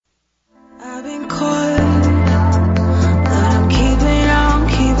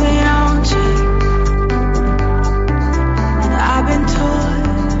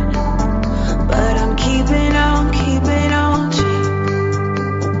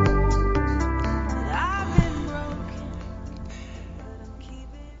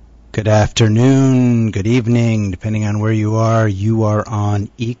Good afternoon, good evening, depending on where you are. You are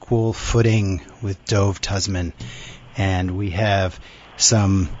on Equal Footing with Dove Tusman, and we have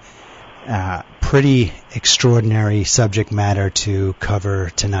some pretty extraordinary subject matter to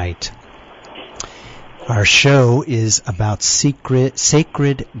cover tonight. Our show is about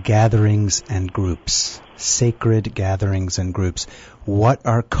sacred gatherings and groups. Sacred gatherings and groups. What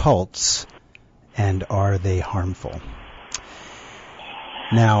are cults, and are they harmful?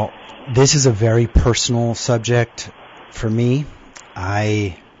 Now, this is a very personal subject for me.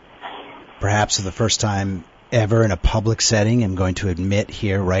 I, perhaps for the first time ever in a public setting, am going to admit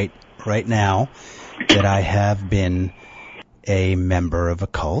here right now that I have been a member of a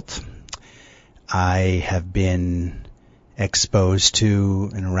cult. I have been exposed to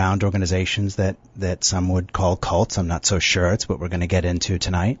and around organizations that some would call cults. I'm not so sure. It's what we're going to get into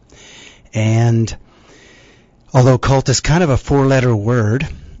tonight. And although cult is kind of a four-letter word,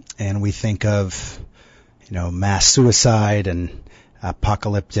 and we think of, mass suicide and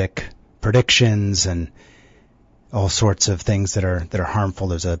apocalyptic predictions and all sorts of things that are harmful.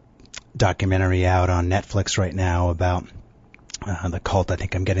 There's a documentary out on Netflix right now about the cult. I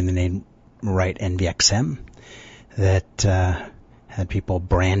think I'm getting the name right, NVXM, that had people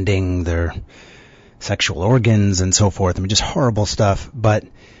branding their sexual organs and so forth. I mean, just horrible stuff. But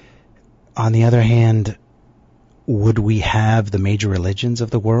on the other hand, would we have the major religions of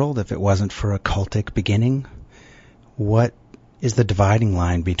the world if it wasn't for a cultic beginning? What is the dividing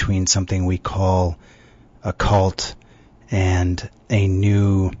line between something we call a cult and a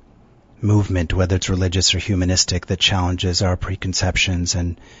new movement, whether it's religious or humanistic, that challenges our preconceptions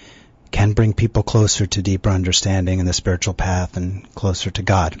and can bring people closer to deeper understanding in the spiritual path and closer to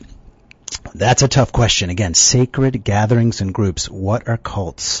God? That's a tough question. Again, sacred gatherings and groups. What are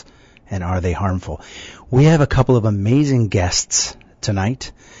cults, and are they harmful? We have a couple of amazing guests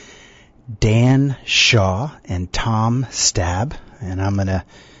tonight, Dan Shaw and Tom Stab, and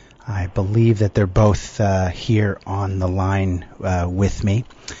I believe that they're both here on the line with me.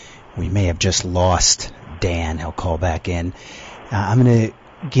 We may have just lost Dan. He'll call back in. I'm going to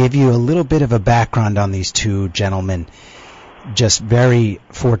give you a little bit of a background on these two gentlemen. Just very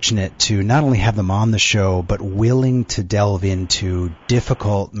fortunate to not only have them on the show, but willing to delve into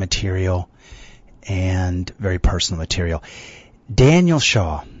difficult material and very personal material. Daniel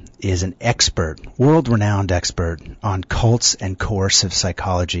Shaw is an expert, world-renowned expert on cults and coercive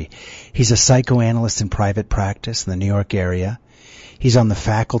psychology. He's a psychoanalyst in private practice in the New York area. He's on the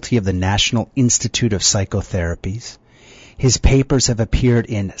faculty of the National Institute of Psychotherapies. His papers have appeared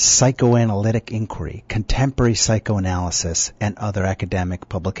in Psychoanalytic Inquiry, Contemporary Psychoanalysis, and other academic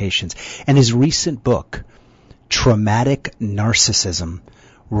publications. And his recent book, Traumatic Narcissism,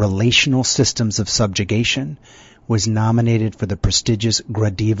 Relational Systems of Subjugation, was nominated for the prestigious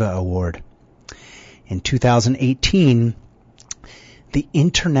Gradiva Award. In 2018, the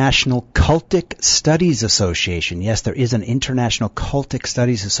International Cultic Studies Association, yes, there is an International Cultic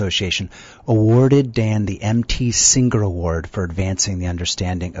Studies Association, awarded Dan the M.T. Singer Award for advancing the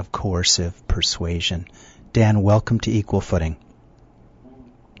understanding of coercive persuasion. Dan, welcome to Equal Footing.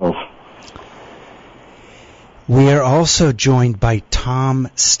 Oh. We are also joined by Tom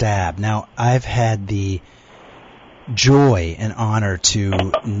Stab. Now, I've had the joy and honor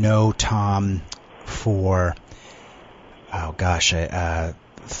to know Tom for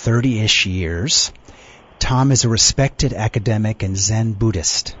 30-ish years. Tom is a respected academic and Zen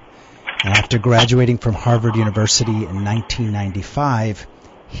Buddhist. And after graduating from Harvard University in 1995,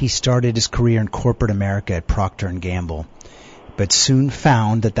 he started his career in corporate America at Procter & Gamble, but soon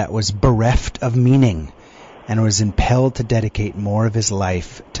found that was bereft of meaning and was impelled to dedicate more of his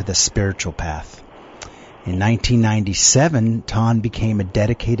life to the spiritual path. In 1997, Tom became a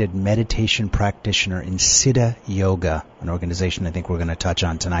dedicated meditation practitioner in Siddha Yoga, an organization I think we're going to touch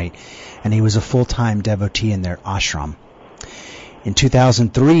on tonight, and he was a full-time devotee in their ashram. In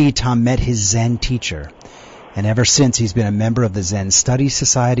 2003, Tom met his Zen teacher, and ever since he's been a member of the Zen Study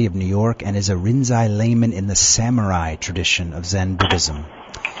Society of New York and is a Rinzai layman in the samurai tradition of Zen Buddhism.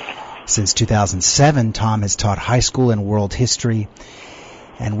 Since 2007, Tom has taught high school and world history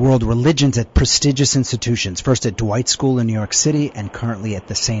and world religions at prestigious institutions, first at Dwight School in New York City and currently at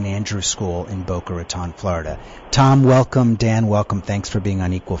the St. Andrew School in Boca Raton, Florida. Tom, welcome. Dan, welcome. Thanks for being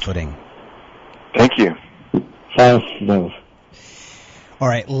on Equal Footing. Thank you. Thanks, Dave. All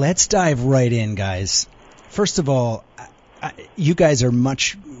right, let's dive right in, guys. First of all, you guys are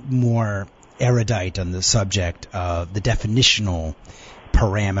much more erudite on the subject of the definitional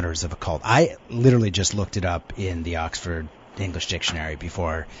parameters of a cult. I literally just looked it up in the Oxford English Dictionary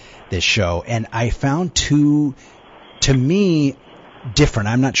before this show, and I found two, to me, different.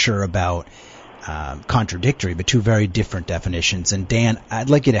 I'm not sure about contradictory, but two very different definitions. And Dan, I'd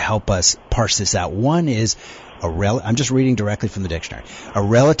like you to help us parse this out. One is I'm just reading directly from the dictionary. A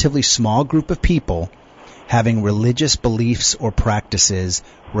relatively small group of people having religious beliefs or practices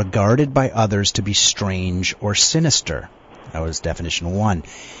regarded by others to be strange or sinister. That was definition one.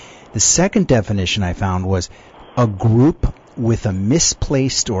 The second definition I found was a group with a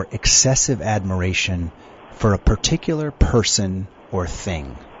misplaced or excessive admiration for a particular person or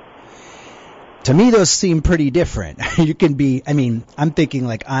thing. To me, those seem pretty different. You can be, I'm thinking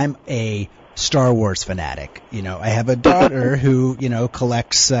like I'm a Star Wars fanatic. I have a daughter who,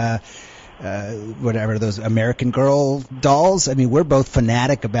 collects whatever those American Girl dolls. We're both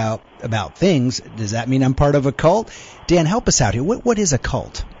fanatic about things. Does that mean I'm part of a cult? Dan, help us out here. What is a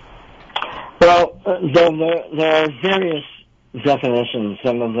cult? Well, there are various definitions.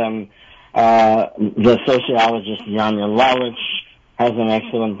 Some of them, the sociologist Janja Lalich has an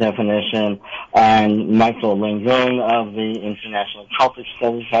excellent definition, and Michael Langone of the International Cultic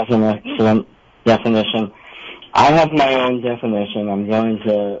Studies has an excellent definition. I have my own definition. I'm going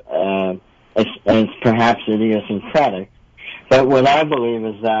to, it's perhaps idiosyncratic, but what I believe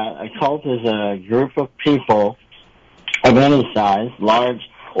is that a cult is a group of people of any size, large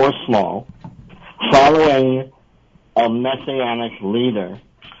or small, following a messianic leader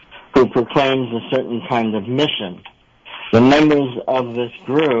who proclaims a certain kind of mission. The members of this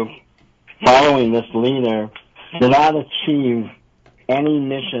group, following this leader, do not achieve any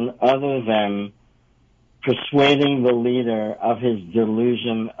mission other than persuading the leader of his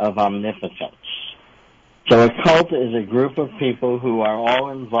delusion of omnipotence. So a cult is a group of people who are all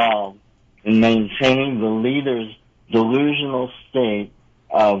involved in maintaining the leader's delusional state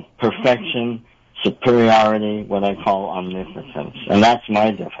of perfection, superiority, what I call omnipotence. And that's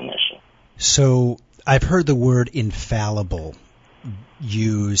my definition. So I've heard the word infallible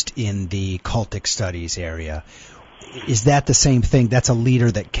used in the cultic studies area. Is that the same thing? That's a leader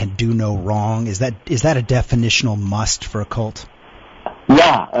that can do no wrong. Is that a definitional must for a cult?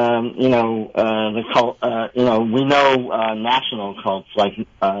 Yeah, the cult. We know national cults like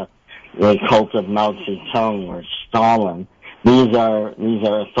the cult of Mao Zedong or Stalin. These are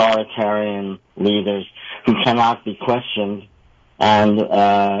authoritarian leaders who cannot be questioned, and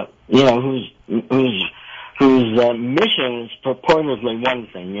whose mission is purportedly one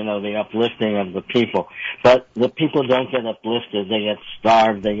thing, the uplifting of the people. But the people don't get uplifted. They get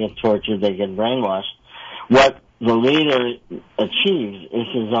starved, they get tortured, they get brainwashed. What the leader achieves is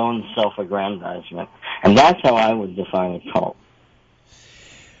his own self-aggrandizement. And that's how I would define a cult.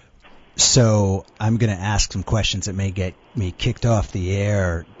 So I'm going to ask some questions that may get me kicked off the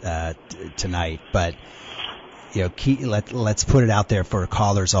air tonight, but let's put it out there for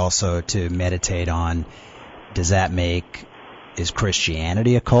callers also to meditate on. Is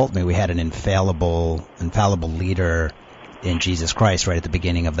Christianity a cult? We had an infallible leader in Jesus Christ right at the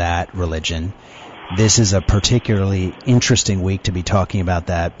beginning of that religion. This is a particularly interesting week to be talking about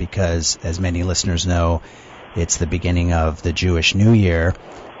that because, as many listeners know, it's the beginning of the Jewish New Year.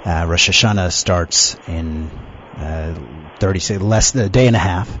 Rosh Hashanah starts in less than a day and a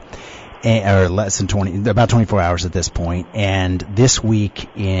half, or less than 20, about 24 hours at this point. And this week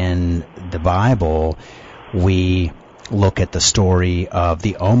in the Bible, we look at the story of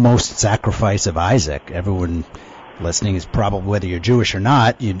the almost sacrifice of Isaac. Everyone listening is probably, whether you're Jewish or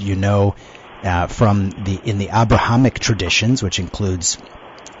not, you know from in the Abrahamic traditions, which includes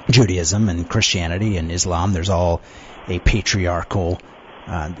Judaism and Christianity and Islam, there's all a patriarchal,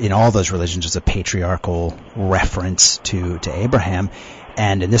 in all those religions, there's a patriarchal reference to Abraham.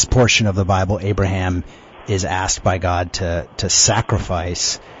 And in this portion of the Bible, Abraham is asked by God to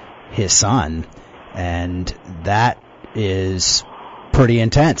sacrifice his son. And that is pretty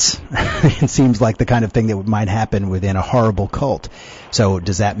intense. It seems like the kind of thing that might happen within a horrible cult. So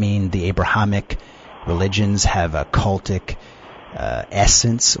does that mean the Abrahamic religions have a cultic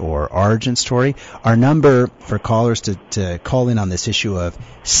essence or origin story? Our number for callers to call in on this issue of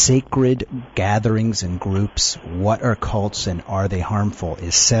sacred gatherings and groups, what are cults and are they harmful,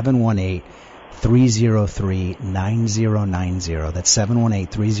 is 718-303-9090. That's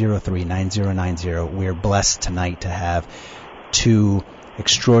 718-303-9090. We're blessed tonight to have two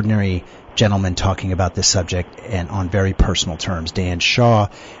extraordinary gentlemen talking about this subject and on very personal terms. Dan Shaw,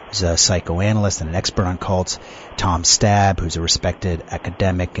 who's a psychoanalyst and an expert on cults. Tom Stab, who's a respected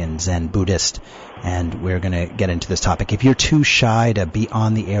academic and Zen Buddhist. And we're going to get into this topic. If you're too shy to be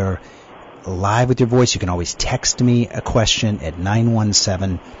on the air live with your voice, you can always text me a question at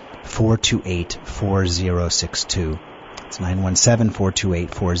 917-428-4062. It's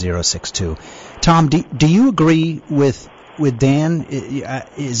 917-428-4062. Tom, do you agree with with Dan,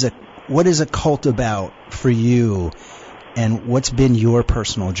 what is a cult about for you, and what's been your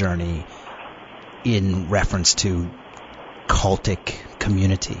personal journey in reference to cultic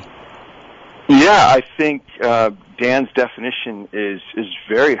community? Yeah, I think Dan's definition is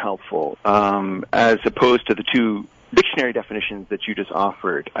very helpful, as opposed to the two dictionary definitions that you just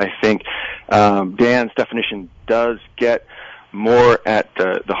offered. I think Dan's definition does get more at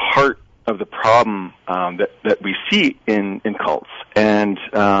the heart of the problem that we see in cults. And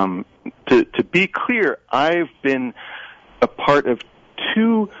to be clear, I've been a part of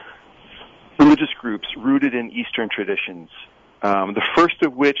two religious groups rooted in Eastern traditions. The first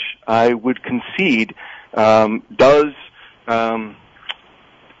of which I would concede does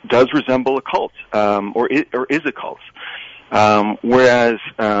resemble a cult, or is a cult. Whereas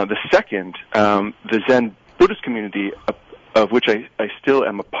the second, the Zen Buddhist community, of which I still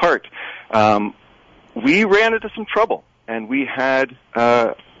am a part, we ran into some trouble, and we had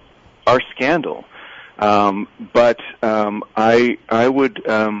our scandal. But I would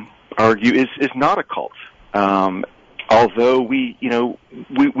argue is not a cult. Although we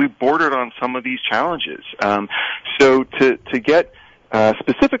bordered on some of these challenges. So to get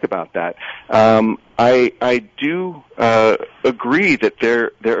specific about that, I do agree that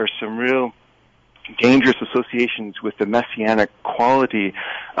there are some real dangerous associations with the messianic quality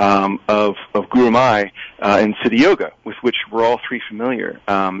of Guru Mai and Siddha Yoga, with which we're all three familiar.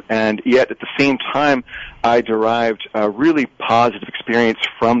 And yet, at the same time, I derived a really positive experience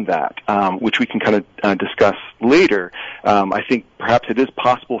from that, which we can kind of discuss later. I think perhaps it is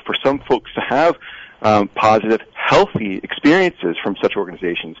possible for some folks to have positive, healthy experiences from such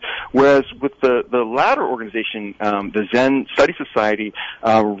organizations. Whereas with the latter organization, the Zen Study Society,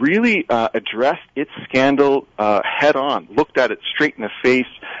 really addressed its scandal head on, looked at it straight in the face,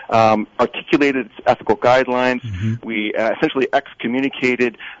 articulated its ethical guidelines. Mm-hmm. We essentially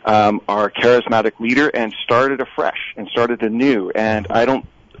excommunicated our charismatic leader and started afresh and started anew. And I don't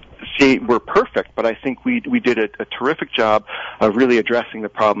say we're perfect, but I think we did a terrific job of really addressing the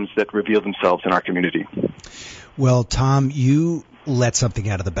problems that revealed themselves in our community. Well, Tom, you let something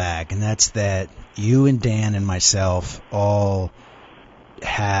out of the bag, and that's that you and Dan and myself all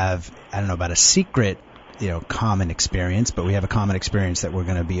have, I don't know about a secret, common experience, but we have a common experience that we're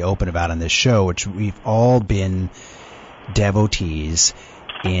going to be open about on this show, which we've all been devotees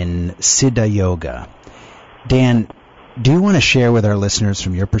in Siddha Yoga. Dan, do you want to share with our listeners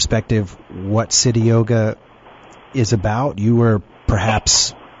from your perspective what Siddha Yoga is about? You were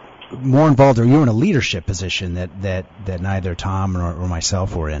perhaps more involved, or you were in a leadership position that neither Tom or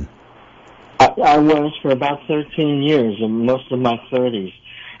myself were in. I was for about 13 years, and most of my 30s.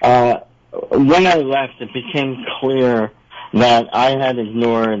 When I left, it became clear that I had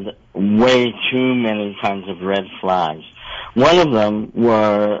ignored way too many kinds of red flags. One of them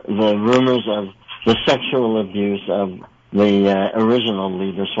were the rumors of the sexual abuse of the original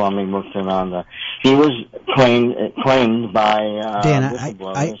leader, Swami Muktananda. He was claimed by Dan,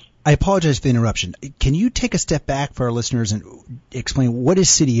 whistleblowers. I apologize for the interruption. Can you take a step back for our listeners and explain what is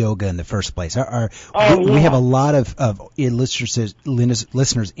Siddha Yoga in the first place? We have a lot of listeners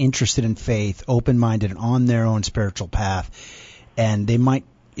interested in faith, open-minded, and on their own spiritual path, and they might,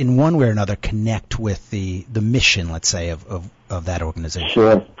 in one way or another, connect with the mission, let's say, of that organization.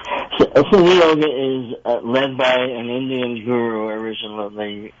 Sure. Siddha Yoga is led by an Indian guru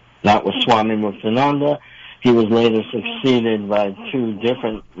originally. That was Swami Muktananda. He was later succeeded by two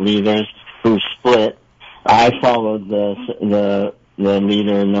different leaders who split. I followed the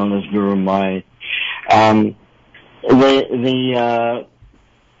leader known as Guru Mai.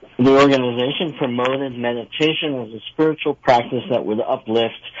 The organization promoted meditation as a spiritual practice that would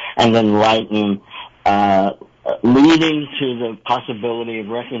uplift and enlighten, leading to the possibility of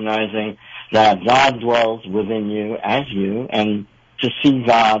recognizing that God dwells within you as you, and to see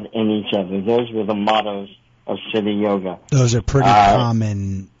God in each other. Those were the mottos of Siddha Yoga. Those are pretty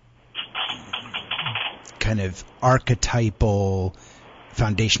common kind of archetypal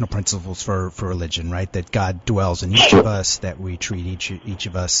foundational principles for religion, right? That God dwells in each of us, that we treat each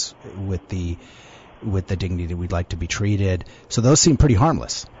of us with the dignity that we'd like to be treated. So those seem pretty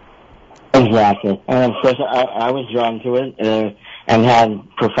harmless. Exactly. And of course I was drawn to it and had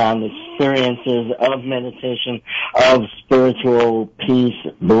profound experiences of meditation, of spiritual peace,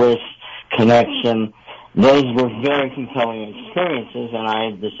 bliss, connection. Those were very compelling experiences, and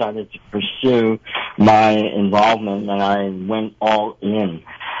I decided to pursue my involvement, and I went all in.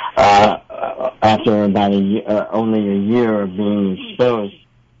 After about only a year of being exposed,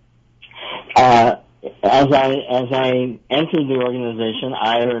 as I entered the organization,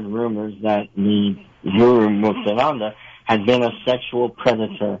 I heard rumors that the Guru Muktananda had been a sexual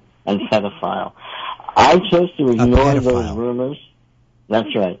predator and pedophile. I chose to ignore those rumors.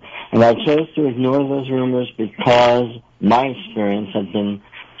 That's right. And I chose to ignore those rumors because my experience had been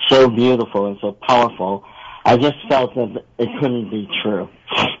so beautiful and so powerful. I just felt that it couldn't be true.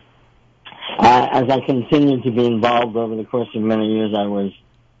 As I continued to be involved over the course of many years, I was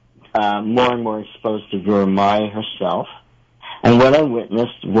more and more exposed to Guru Mai herself. And what I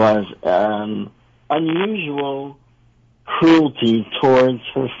witnessed was unusual cruelty towards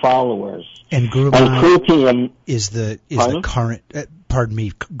her followers. And Guru Mai is the current.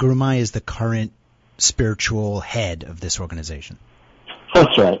 Guru Mai is the current spiritual head of this organization.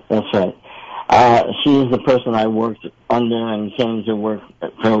 That's right. She is the person I worked under and came to work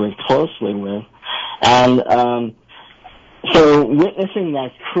fairly closely with, and so witnessing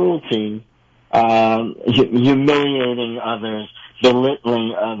that cruelty, humiliating others,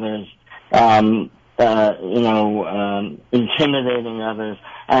 belittling others, intimidating others,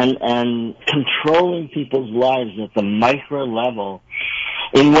 and controlling people's lives at the micro level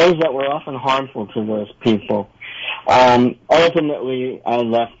in ways that were often harmful to those people. Ultimately, I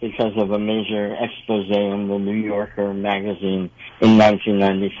left because of a major expose in the New Yorker magazine in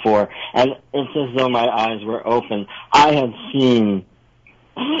 1994, and it's as though my eyes were open. I had seen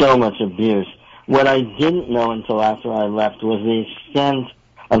so much abuse. What I didn't know until after I left was the extent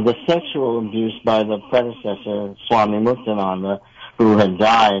of the sexual abuse by the predecessor, Swami Muktananda, who had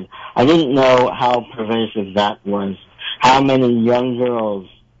died. I didn't know how pervasive that was, how many young girls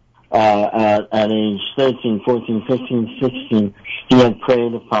at age 13, 14, 15, 16 he had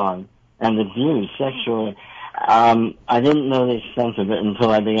preyed upon and abused sexually. I didn't know the extent of it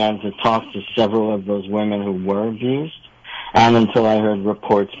until I began to talk to several of those women who were abused, and until I heard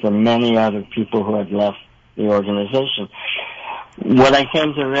reports from many other people who had left the organization. What I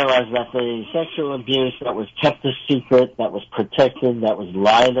came to realize that the sexual abuse that was kept a secret, that was protected, that was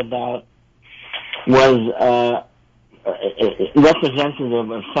lied about, was representative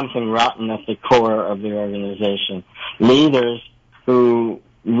of something rotten at the core of the organization. Leaders who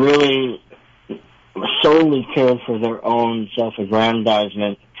really solely cared for their own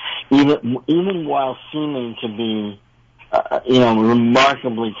self-aggrandizement, even while seeming to be,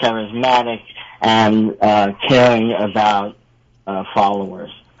 remarkably charismatic and caring about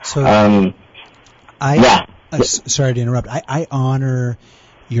followers. So, sorry to interrupt. I honor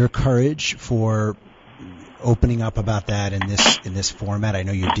your courage for opening up about that in this format. I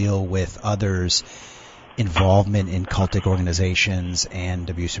know you deal with others' involvement in cultic organizations and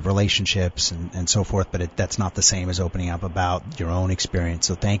abusive relationships and so forth, but that's not the same as opening up about your own experience.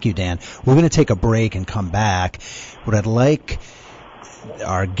 So thank you, Dan. We're going to take a break and come back. What I'd like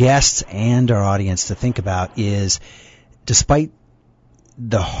our guests and our audience to think about is, despite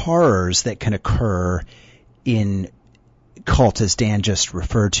the horrors that can occur in cult, as Dan just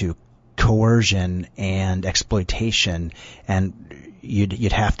referred to, coercion and exploitation, and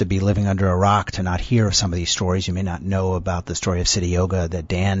you'd have to be living under a rock to not hear of some of these stories. You may not know about the story of Siddha Yoga that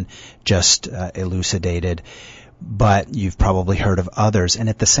Dan just elucidated, but you've probably heard of others. And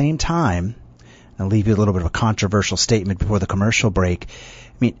at the same time, I'll leave you a little bit of a controversial statement before the commercial break. I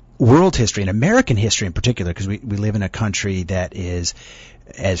mean, world history, and American history in particular, because we live in a country that is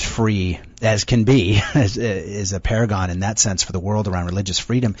as free as can be, is a paragon in that sense for the world around religious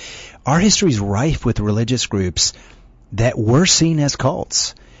freedom. Our history is rife with religious groups that were seen as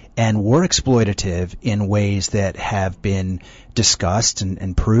cults and were exploitative in ways that have been discussed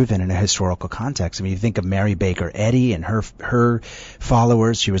and proven in a historical context. I mean, you think of Mary Baker Eddy and her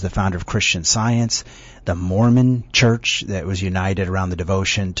followers. She was the founder of Christian Science, the Mormon Church that was united around the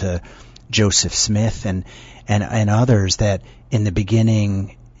devotion to Joseph Smith and others that in the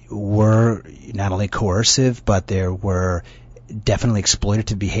beginning were not only coercive, but there were definitely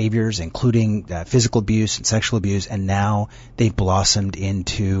exploitative behaviors, including physical abuse and sexual abuse, and now they've blossomed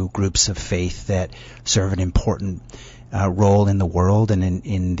into groups of faith that serve an important role in the world and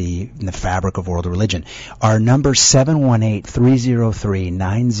in the fabric of world religion. Our number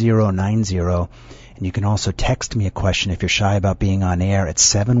 718-303-9090, and you can also text me a question if you're shy about being on air at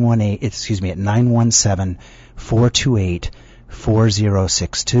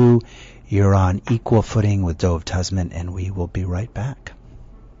 917-428-4062. You're on Equal Footing with Dove Tusman, and we will be right back.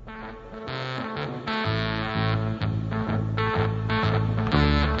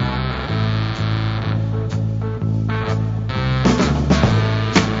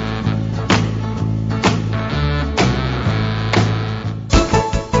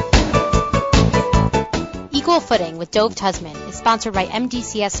 Equal Footing with Dove Tasman is sponsored by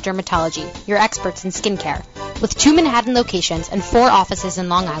MDCS Dermatology, your experts in skincare. With 2 Manhattan locations and 4 offices in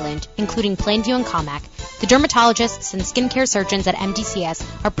Long Island, including Plainview and Commack, the dermatologists and skincare surgeons at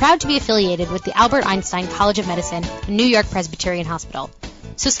MDCS are proud to be affiliated with the Albert Einstein College of Medicine and New York Presbyterian Hospital.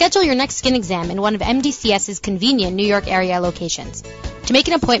 So schedule your next skin exam in one of MDCS's convenient New York area locations. To make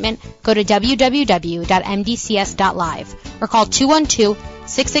an appointment, go to www.mdcs.live or call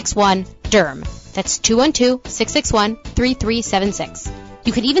 212-661-DERM. That's 212-661-3376.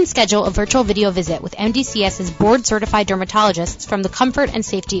 You can even schedule a virtual video visit with MDCS's board-certified dermatologists from the comfort and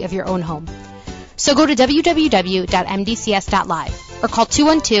safety of your own home. So go to www.mdcs.live or call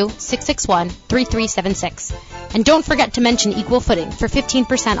 212-661-3376. And don't forget to mention Equal Footing for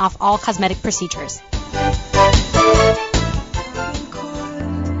 15% off all cosmetic procedures.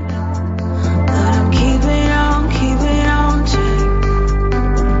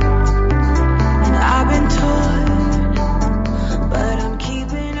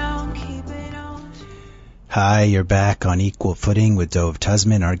 Hi, you're back on Equal Footing with Dove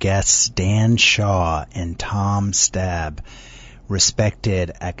Tasman. Our guests, Dan Shaw and Tom Stab,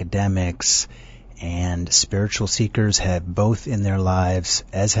 respected academics and spiritual seekers, have both in their lives,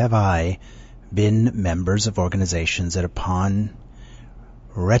 as have I, been members of organizations that upon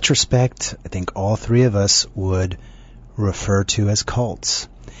retrospect, I think all three of us would refer to as cults.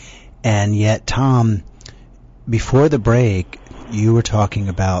 And yet, Tom, before the break, you were talking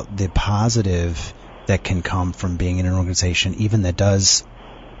about the positive that can come from being in an organization, even that does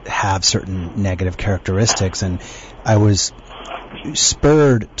have certain negative characteristics. And I was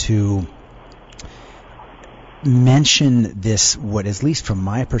spurred to mention this, what, at least from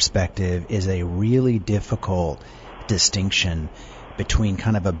my perspective, is a really difficult distinction between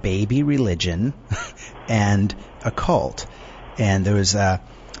kind of a baby religion and a cult. And there was a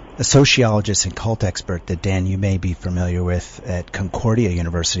sociologist and cult expert that, Dan, you may be familiar with at Concordia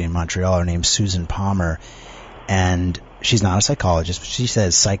University in Montreal. Her name's Susan Palmer, and she's not a psychologist, but she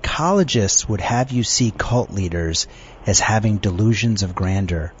says psychologists would have you see cult leaders as having delusions of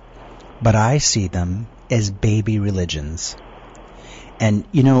grandeur, but I see them as baby religions. And,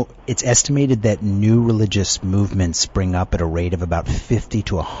 you know, it's estimated that new religious movements spring up at a rate of about 50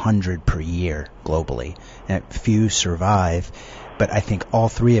 to 100 per year globally, and few survive. But I think all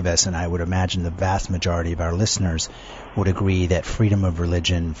three of us, and I would imagine the vast majority of our listeners, would agree that freedom of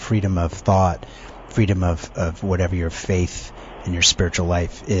religion, freedom of thought, freedom of whatever your faith and your spiritual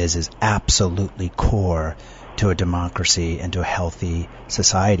life is absolutely core to a democracy and to a healthy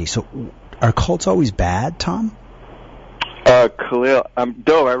society. So are cults always bad, Tom? Khalil,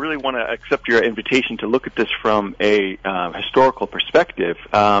 Dove, I really want to accept your invitation to look at this from a historical perspective,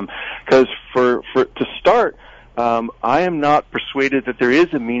 because to start, I am not persuaded that there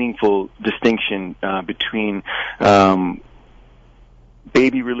is a meaningful distinction between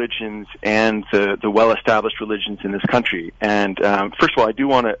baby religions and the well-established religions in this country. And first of all, I do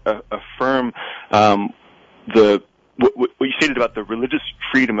want to affirm what you stated about the religious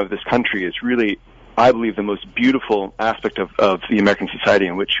freedom of this country is really, I believe, the most beautiful aspect of the American society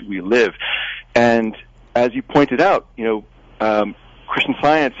in which we live. And as you pointed out, Christian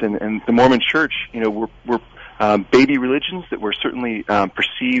Science and the Mormon Church, were baby religions that were certainly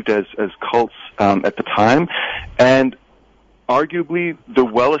perceived as cults at the time, and arguably the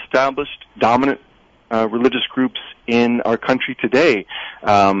well-established dominant religious groups in our country today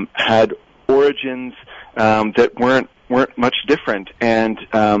had origins that weren't much different, and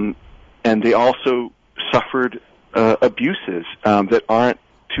they also suffered abuses that aren't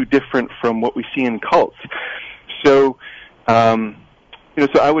too different from what we see in cults. So, so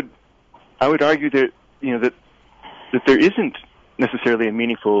I would argue that that there isn't necessarily a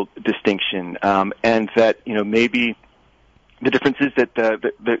meaningful distinction, and that maybe the difference is that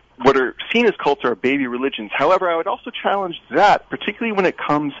what are seen as cults are baby religions. However, I would also challenge that, particularly when it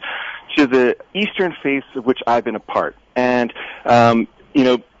comes to the Eastern faiths of which I've been a part. And I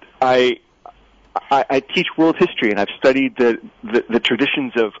teach world history, and I've studied the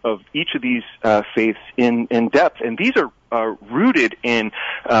traditions of each of these faiths in depth, and these are rooted in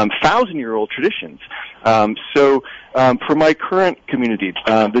 1,000-year-old traditions. So for my current community,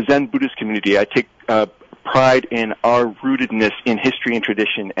 the Zen Buddhist community, I take pride in our rootedness in history and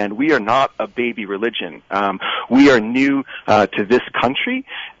tradition, and we are not a baby religion. We are new to this country,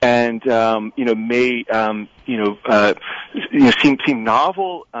 and may seem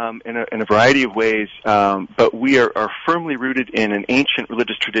novel in a variety of ways, but we are firmly rooted in an ancient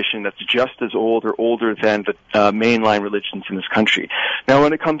religious tradition that's just as old or older than the mainline religions in this country. Now,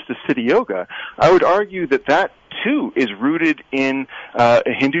 when it comes to Siddha Yoga, I would argue that too is rooted in a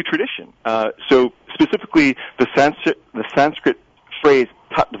Hindu tradition. So specifically the Sanskrit phrase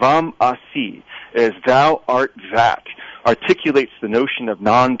Tattvam Asi, as thou art that, articulates the notion of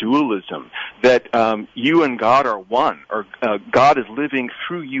non-dualism, that you and God are one, or God is living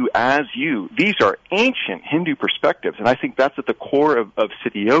through you as you. These are ancient Hindu perspectives, and I think that's at the core of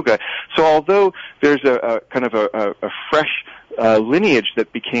Siddha Yoga. So although there's a kind of a fresh lineage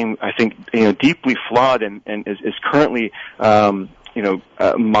that became, I think, deeply flawed and is currently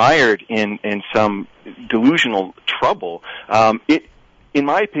mired in some delusional trouble, it, in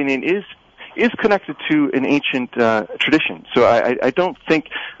my opinion, is connected to an ancient tradition. So I don't think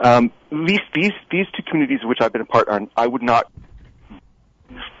these two communities of which I've been a part I would not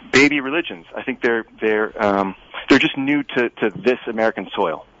baby religions. I think they're just new to this American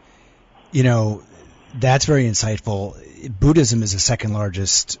soil. That's very insightful. Buddhism is the second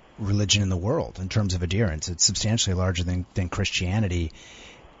largest religion in the world in terms of adherents. It's substantially larger than Christianity,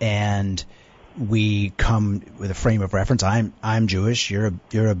 and we come with a frame of reference. I'm Jewish. You're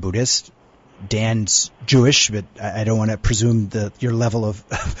a Buddhist. Dan's Jewish, but I don't want to presume your level of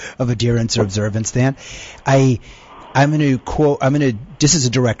adherence or observance, Dan. I'm going to quote. This is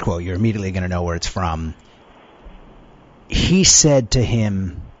a direct quote. You're immediately going to know where it's from. He said to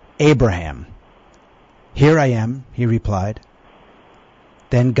him, Abraham, "Here I am," he replied.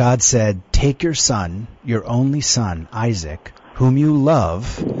 Then God said, "Take your son, your only son, Isaac, whom you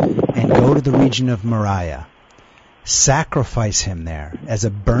love, and go to the region of Moriah. Sacrifice him there as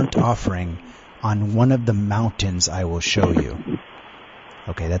a burnt offering on one of the mountains I will show you."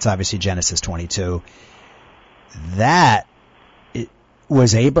 Okay, that's obviously Genesis 22.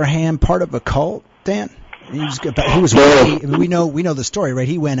 Was Abraham part of a cult, Dan? He was ready. We know the story, right?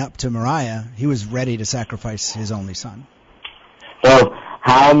 He went up to Moriah. He was ready to sacrifice his only son. So,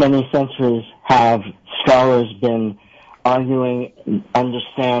 how many centuries have scholars been arguing,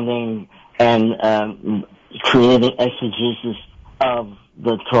 understanding, and creating exegesis of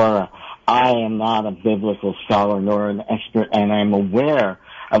the Torah? I am not a biblical scholar nor an expert, and I'm aware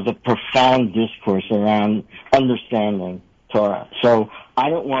of the profound discourse around understanding Torah. So I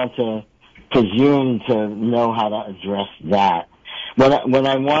don't want to presume to know how to address that. What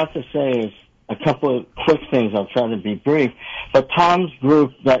I want to say is a couple of quick things. I'll try to be brief. But Tom's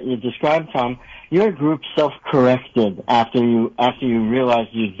group that you described, Tom, your group self-corrected after you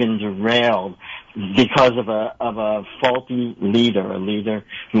realized you'd been derailed because of a faulty leader, a leader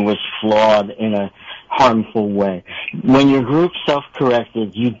who was flawed in a harmful way. When your group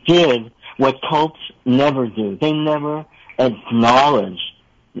self-corrected, you did what cults never do. They never acknowledge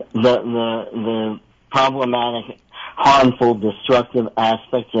the problematic, harmful, destructive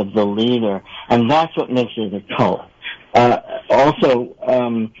aspects of the leader, and that's what makes it a cult.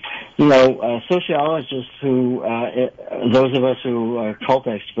 Sociologists who, those of us who are cult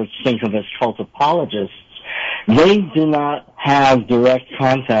experts think of as cult apologists, they do not have direct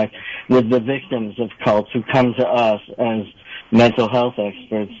contact with the victims of cults who come to us as mental health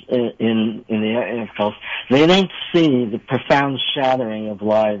experts in the area of cults. They don't see the profound shattering of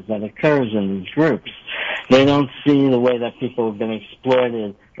lives that occurs in these groups. They don't see the way that people have been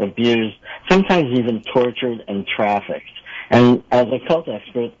exploited, abused, sometimes even tortured and trafficked. And as a cult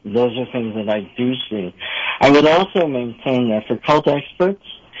expert, those are things that I do see. I would also maintain that for cult experts,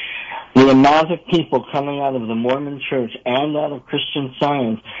 the amount of people coming out of the Mormon Church and out of Christian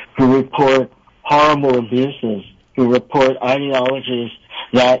Science who report horrible abuses, who report ideologies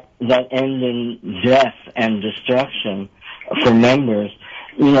that end in death and destruction for members,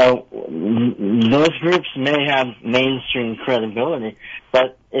 those groups may have mainstream credibility,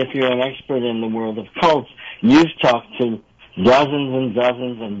 but if you're an expert in the world of cults, you've talked to dozens and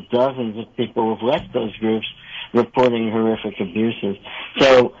dozens and dozens of people who've left those groups reporting horrific abuses.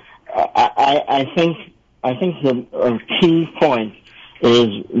 So I think the key point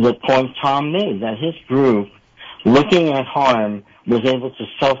is the point Tom made, that his group, looking at harm, was able to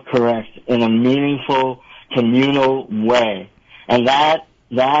self-correct in a meaningful, communal way. And that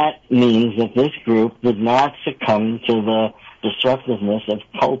means that this group did not succumb to the destructiveness of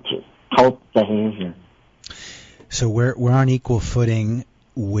cult behavior. So we're on equal footing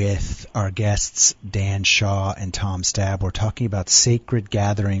with our guests Dan Shaw and Tom Stab. We're talking about sacred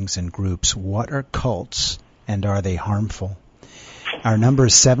gatherings and groups. What are cults, and are they harmful? Our number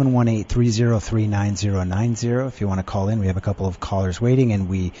is 718-303-9090. If you want to call in, we have a couple of callers waiting, and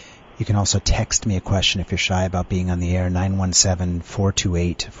you can also text me a question if you're shy about being on the air,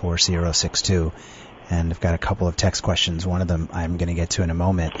 917-428-4062. And I've got a couple of text questions. One of them I'm going to get to in a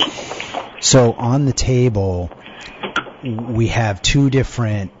moment. So on the table, we have two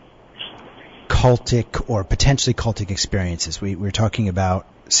different cultic or potentially cultic experiences. We're talking about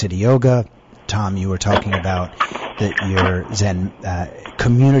Siddha Yoga, Tom, you were talking about your Zen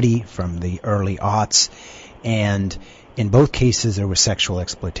community from the early aughts, and in both cases there was sexual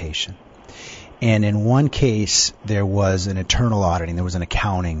exploitation. And in one case, there was an internal auditing, there was an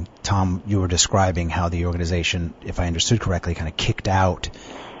accounting. Tom, you were describing how the organization, if I understood correctly, kind of kicked out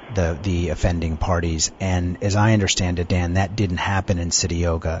the offending parties. And as I understand it, Dan, that didn't happen in City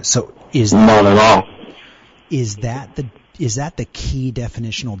Yoga. So not at all. Is that the key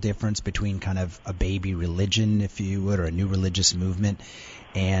definitional difference between kind of a baby religion, if you would, or a new religious movement,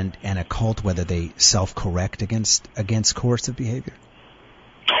 and a cult, whether they self-correct against coercive behavior?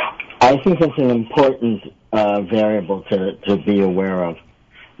 I think it's an important variable to be aware of,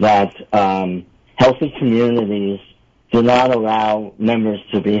 that healthy communities do not allow members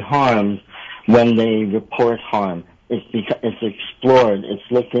to be harmed when they report harm. It's explored, it's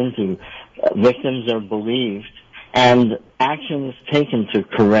looked into, victims are believed, and action is taken to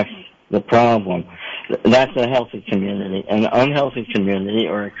correct the problem. That's a healthy community. An unhealthy community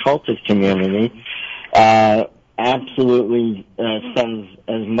or a cultic community absolutely spends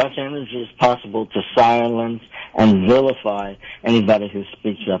as much energy as possible to silence and vilify anybody who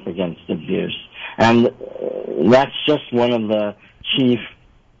speaks up against abuse. And that's just one of the chief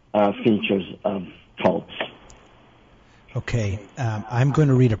features of cults. Okay, I'm going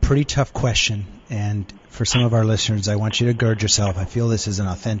to read a pretty tough question, and for some of our listeners, I want you to gird yourself. I feel this is an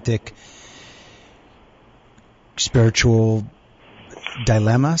authentic spiritual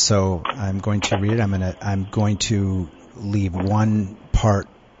dilemma, so I'm going to read it. I'm going to leave one part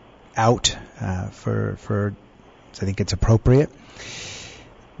out for I think it's appropriate.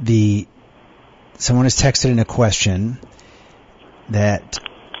 Someone has texted in a question that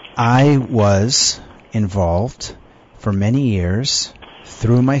I was involved for many years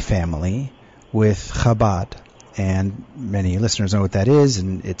through my family with Chabad, and many listeners know what that is,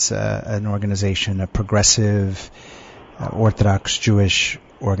 and it's an organization, a progressive Orthodox Jewish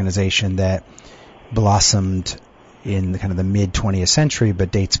organization that blossomed in the mid 20th century,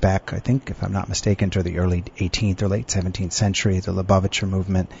 but dates back, I think, if I'm not mistaken, to the early 18th or late 17th century, the Lubavitcher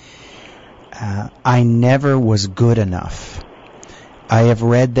movement. I never was good enough. I have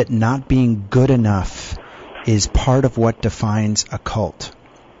read that not being good enough is part of what defines a cult.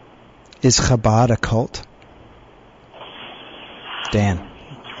 Is Chabad a cult? Dan,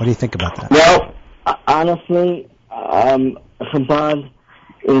 what do you think about that? Well, honestly, Chabad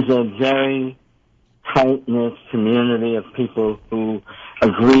is a very tight-knit community of people who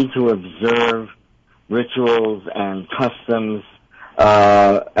agree to observe rituals and customs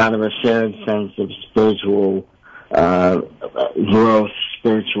out of a shared sense of spiritual growth,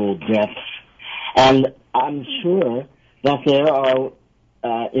 spiritual depth. And I'm sure that there are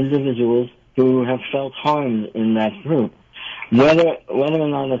individuals who have felt harmed in that group. Whether or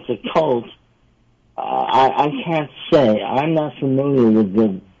not it's a cult, I can't say. I'm not familiar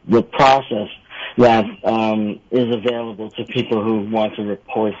with the process that is available to people who want to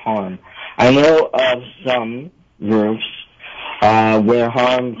report harm. I know of some groups where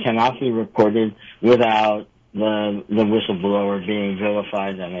harm cannot be reported without the whistleblower being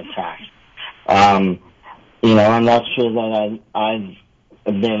vilified and attacked. I'm not sure that I've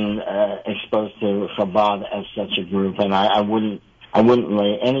been exposed to Chabad as such a group, and I wouldn't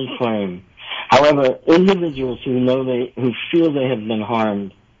lay any claim. However, individuals who feel they have been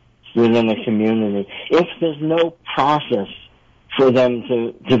harmed within a community, if there's no process for them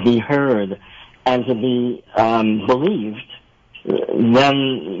to be heard and to be believed,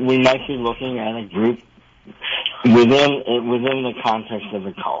 then we might be looking at a group within the context of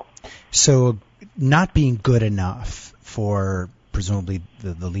a cult. So, not being good enough for presumably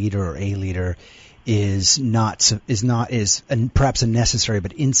the leader or a leader is perhaps a necessary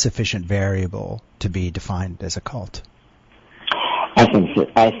but insufficient variable to be defined as a cult. I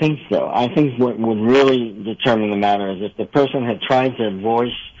think so. I think what would really determine the matter is if the person had tried to voice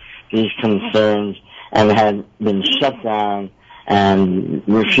these concerns and had been shut down and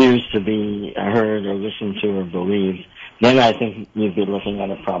refused to be heard or listened to or believed, then I think you'd be looking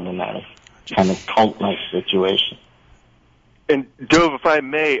at a problematic kind of cult-like situation. And Dov, if I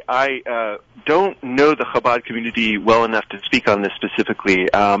may, I don't know the Chabad community well enough to speak on this specifically,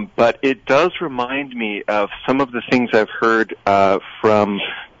 but it does remind me of some of the things I've heard from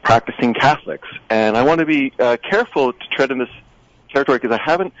practicing Catholics. And I want to be careful to tread in this territory because I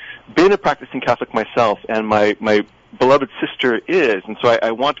haven't been a practicing Catholic myself, and my beloved sister is, and so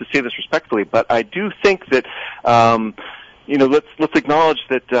I want to say this respectfully, but I do think that let's acknowledge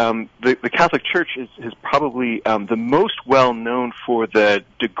that the Catholic Church is probably the most well known for the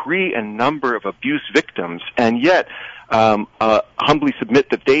degree and number of abuse victims, and yet humbly submit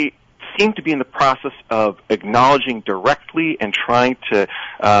that they seem to be in the process of acknowledging directly and trying to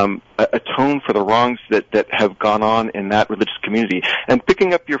atone for the wrongs that have gone on in that religious community. And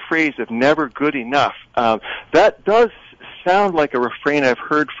picking up your phrase of never good enough, that does sound like a refrain I've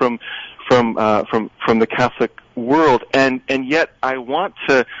heard from the Catholic world, and yet I want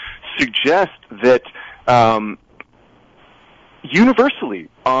to suggest that universally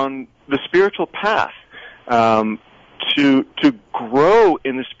on the spiritual path, to grow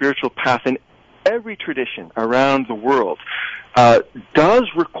in the spiritual path in every tradition around the world does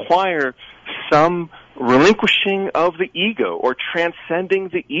require some relinquishing of the ego or transcending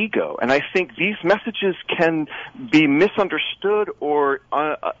the ego. And I think these messages can be misunderstood or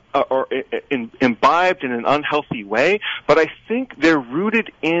imbibed in an unhealthy way, but I think they're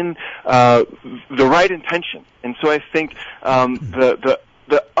rooted in the right intention. And so I think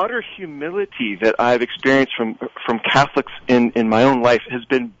the utter humility that I've experienced from Catholics in my own life has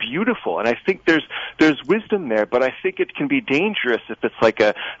been beautiful, and I think there's wisdom there, but I think it can be dangerous if it's like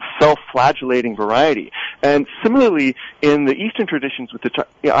a self-flagellating variety. And similarly, in the Eastern traditions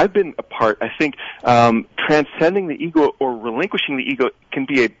I've been a part, I think transcending the ego or relinquishing the ego can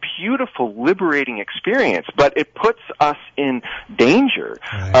be a beautiful, liberating experience, but it puts us in danger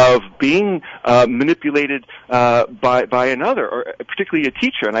of being manipulated by another, or particularly a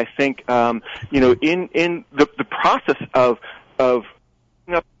teacher. And I think in the process of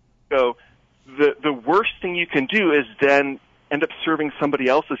the worst thing you can do is then end up serving somebody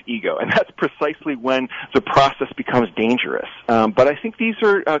else's ego, and that's precisely when the process becomes dangerous. But I think these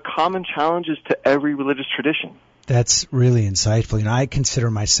are common challenges to every religious tradition. That's really insightful. I consider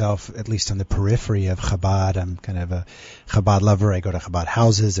myself, at least on the periphery of Chabad, I'm kind of a Chabad lover. I go to Chabad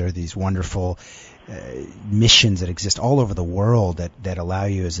houses. There are these wonderful missions that exist all over the world that allow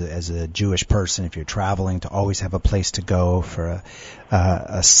you as a Jewish person, if you're traveling, to always have a place to go for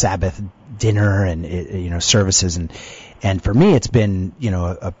a Sabbath dinner and services, and for me it's been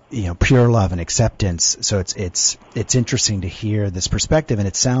pure love and acceptance. So it's interesting to hear this perspective, and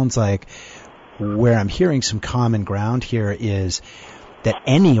it sounds like where I'm hearing some common ground here is that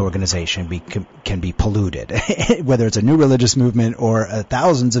any organization can be polluted, whether it's a new religious movement or a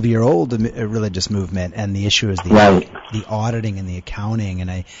thousands of year old religious movement. And the issue is the auditing and the accounting.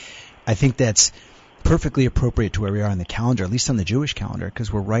 And I think that's perfectly appropriate to where we are on the calendar, at least on the Jewish calendar,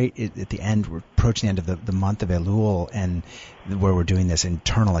 because we're right at the end. We're approaching the end of the month of Elul, and where we're doing this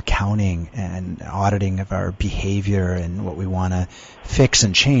internal accounting and auditing of our behavior and what we want to fix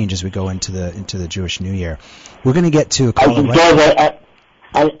and change as we go into the Jewish New Year. We're going to get to a call.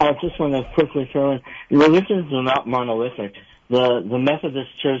 I just want to quickly throw in, religions are not monolithic. The Methodist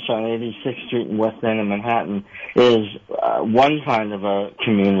Church on 86th Street in West End of Manhattan is one kind of a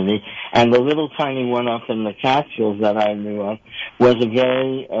community, and the little tiny one up in the Catskills that I knew of was a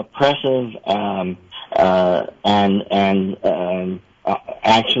very oppressive kind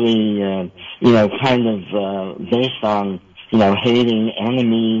of based on hating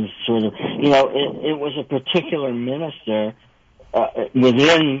enemies, sort of. It was a particular minister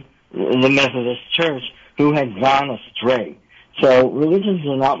within the Methodist Church who had gone astray. So religions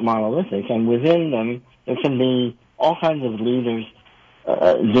are not monolithic, and within them there can be all kinds of leaders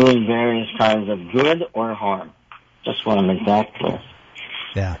doing various kinds of good or harm. Just want to make that clear.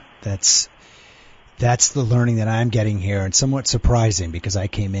 Yeah, that's the learning that I'm getting here, and somewhat surprising because I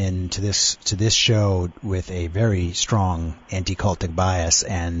came into this show with a very strong anti-cultic bias,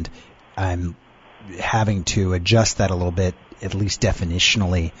 and I'm having to adjust that a little bit, at least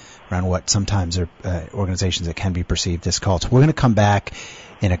definitionally, around what sometimes are organizations that can be perceived as cults. We're going to come back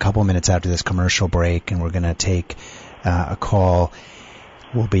in a couple minutes after this commercial break, and we're going to take a call.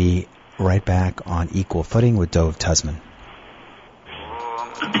 We'll be right back on Equal Footing with Dov Tusman.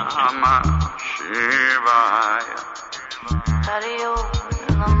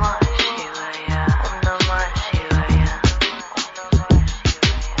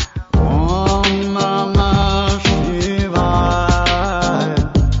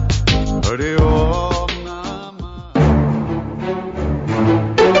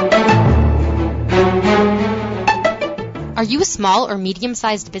 Are you a small or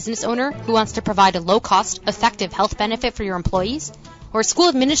medium-sized business owner who wants to provide a low-cost, effective health benefit for your employees? Or a school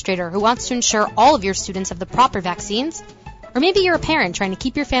administrator who wants to ensure all of your students have the proper vaccines? Or maybe you're a parent trying to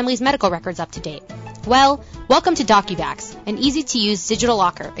keep your family's medical records up to date? Well, welcome to DocuVax, an easy-to-use digital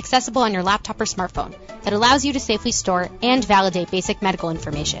locker accessible on your laptop or smartphone that allows you to safely store and validate basic medical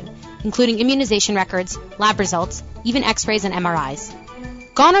information, including immunization records, lab results, even x-rays and MRIs.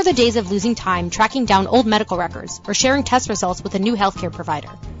 Gone are the days of losing time tracking down old medical records or sharing test results with a new healthcare provider.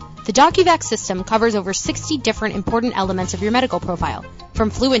 The DocuVax system covers over 60 different important elements of your medical profile, from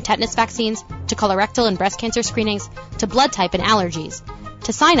flu and tetanus vaccines, to colorectal and breast cancer screenings, to blood type and allergies.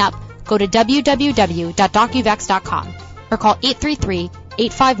 To sign up, go to www.docuvax.com or call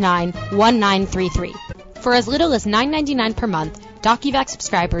 833-859-1933. For as little as $9.99 per month, DocuVax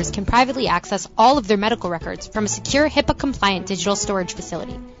subscribers can privately access all of their medical records from a secure HIPAA-compliant digital storage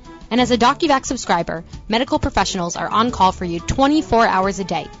facility. And as a DocuVax subscriber, medical professionals are on call for you 24 hours a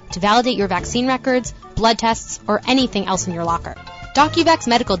day to validate your vaccine records, blood tests, or anything else in your locker. DocuVax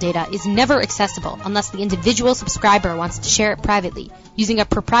medical data is never accessible unless the individual subscriber wants to share it privately using a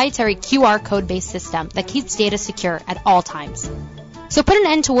proprietary QR code-based system that keeps data secure at all times. So put an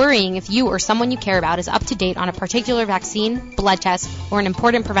end to worrying if you or someone you care about is up to date on a particular vaccine, blood test, or an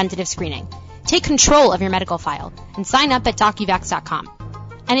important preventative screening. Take control of your medical file and sign up at DocuVax.com.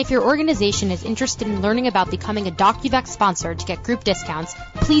 And if your organization is interested in learning about becoming a DocuVax sponsor to get group discounts,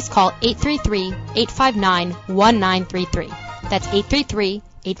 please call 833-859-1933. That's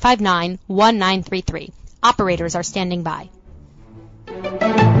 833-859-1933. Operators are standing by.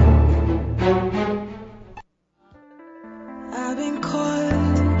 I've been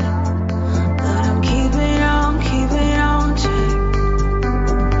caught, but I'm keeping on check.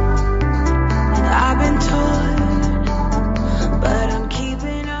 And I've been taught, but I'm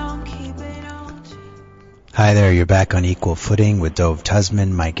keeping on check. Hi there, you're back on Equal Footing with Dov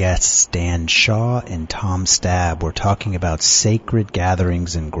Tusman, my guests Dan Shaw and Tom Stab. We're talking about sacred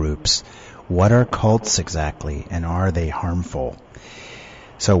gatherings and groups. What are cults exactly, and are they harmful?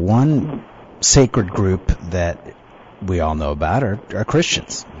 So one sacred group that we all know about are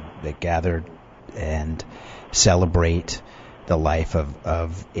Christians that gather and celebrate the life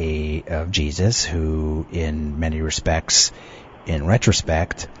of Jesus, who in many respects, in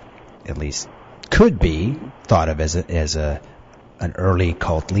retrospect, at least could be thought of as an early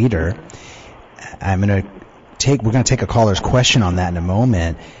cult leader. We're going to take a caller's question on that in a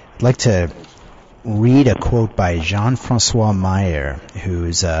moment. I'd like to read a quote by Jean-Francois Meyer,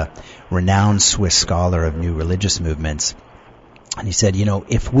 who's a renowned Swiss scholar of new religious movements. And he said,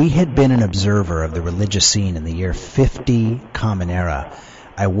 if we had been an observer of the religious scene in the year 50 Common Era,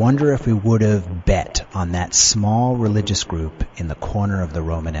 I wonder if we would have bet on that small religious group in the corner of the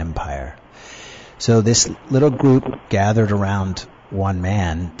Roman Empire. So this little group gathered around one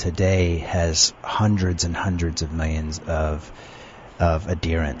man today has hundreds and hundreds of millions of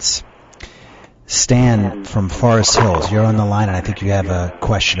adherents. Stan from Forest Hills, you're on the line, and I think you have a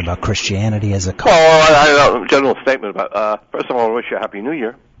question about Christianity as a cult. Well, I have a general statement about, first of all, I wish you a Happy New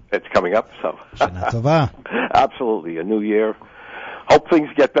Year. It's coming up, so. Shana Tova. Absolutely, a new year. Hope things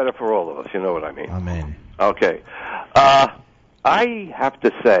get better for all of us, you know what I mean. Amen. Okay. I have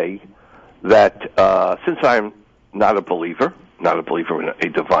to say that since I'm not a believer in a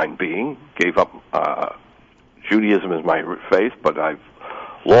divine being, gave up Judaism as my faith, but I've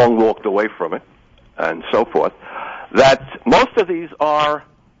long walked away from it, and so forth, that most of these are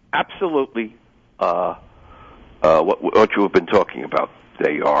absolutely what you have been talking about.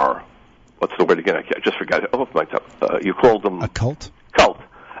 They are, what's the word again? I just forgot it. Off my top. You called them... A cult? Cult.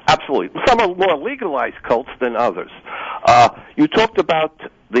 Absolutely. Some are more legalized cults than others. You talked about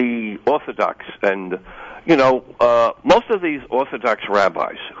the Orthodox, and, most of these Orthodox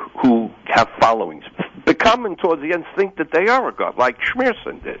rabbis who have followings become, and towards the end, think that they are a god, like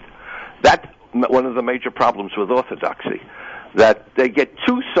Schneerson did. That's one of the major problems with Orthodoxy, that they get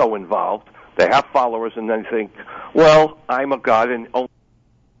so involved, they have followers, and then think, well, I'm a god, and only...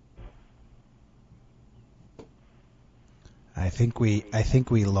 I think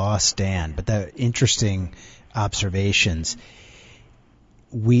we lost Dan, but the interesting observations.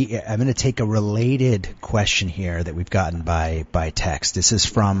 I'm going to take a related question here that we've gotten by text. This is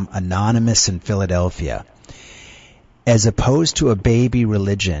from Anonymous in Philadelphia. As opposed to a baby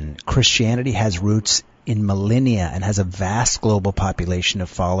religion, Christianity has roots in millennia and has a vast global population of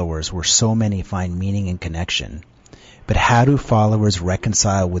followers where so many find meaning and connection. But how do followers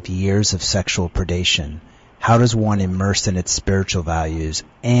reconcile with years of sexual predation? How does one immerse in its spiritual values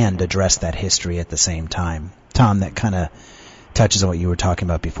and address that history at the same time? Tom, that kind of touches on what you were talking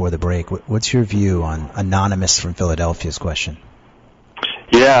about before the break. What's your view on Anonymous from Philadelphia's question?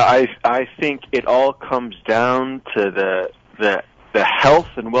 Yeah, I think it all comes down to the health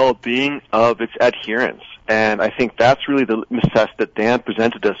and well-being of its adherents. And I think that's really the litmus test that Dan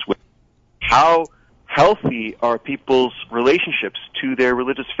presented us with. How healthy are people's relationships to their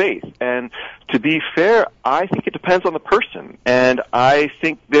religious faith? And to be fair, I think it depends on the person. And I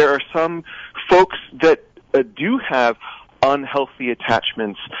think there are some folks that do have unhealthy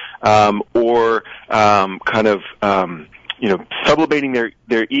attachments or sublimating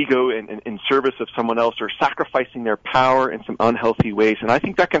their ego in service of someone else, or sacrificing their power in some unhealthy ways. And I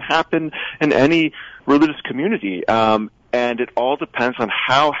think that can happen in any religious community. And it all depends on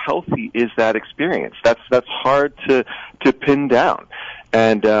how healthy is that experience. That's hard to pin down.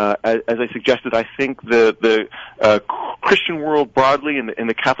 And as I suggested, I think the Christian world broadly and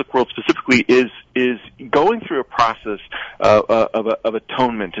the Catholic world specifically is going through a process of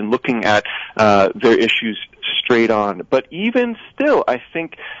atonement and looking at their issues straight on. But even still, I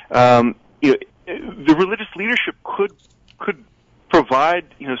think the religious leadership could provide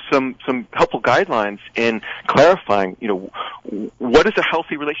some helpful guidelines in clarifying what is a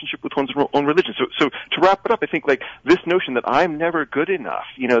healthy relationship with one's own religion. So to wrap it up, I think this notion that I'm never good enough,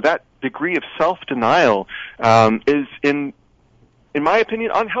 that degree of self-denial is in my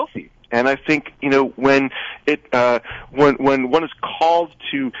opinion unhealthy. And I think when one is called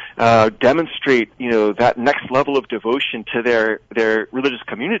to demonstrate that next level of devotion to their religious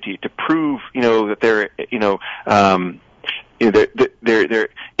community to prove that they're their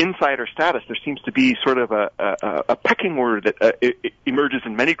insider status, there seems to be sort of a pecking order that emerges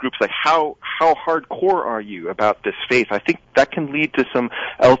in many groups, like how hardcore are you about this faith? I think that can lead to some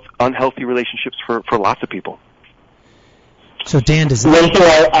unhealthy relationships for lots of people. So Dan, does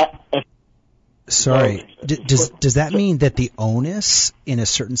that does that mean that the onus, in a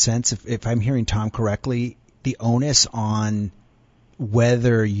certain sense, if I'm hearing Tom correctly, the onus on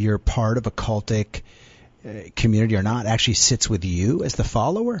whether you're part of a cultic community or not actually sits with you as the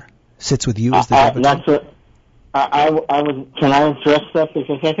follower? Sits with you as the devoter? Can I address that?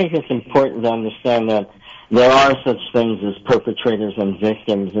 Because I think it's important to understand that there are such things as perpetrators and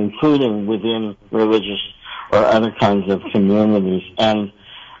victims, including within religious or other kinds of communities. And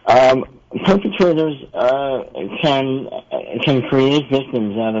perpetrators can create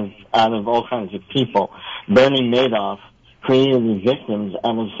victims out of all kinds of people. Bernie Madoff created victims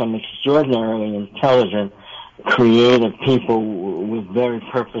out of some extraordinarily intelligent, creative people with very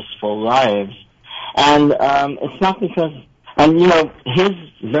purposeful lives. And it's not because, Bernie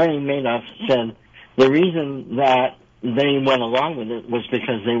Madoff said the reason that they went along with it was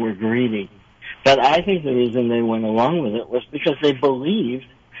because they were greedy. But I think the reason they went along with it was because they believed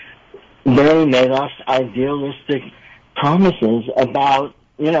Bernie Madoff's idealistic promises about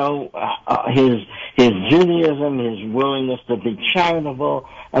his Judaism, his willingness to be charitable,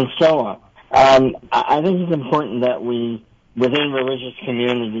 and so on. I think it's important that we, within religious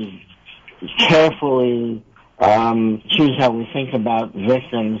communities, carefully choose how we think about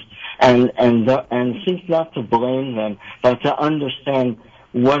victims and seek not to blame them, but to understand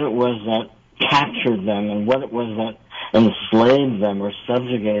what it was that captured them and what it was that enslaved them or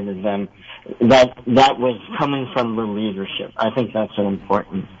subjugated them, that was coming from the leadership. I think that's an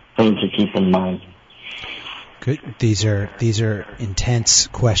important thing to keep in mind. Good. These are intense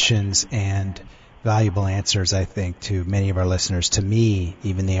questions and valuable answers, I think, to many of our listeners. To me,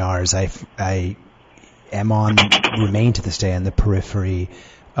 even they are, as I remain to this day on the periphery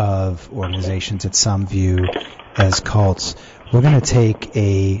of organizations that some view as cults. We're going to take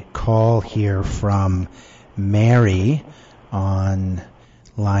a call here from Mary on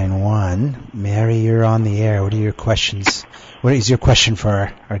line 1. Mary, you're on the air. What are your questions? What is your question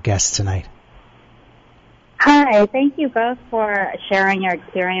for our guests tonight? Hi, thank you both for sharing your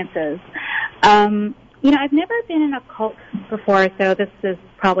experiences. I've never been in a cult before, so this is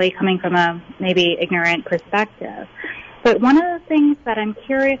probably coming from a maybe ignorant perspective. But one of the things that I'm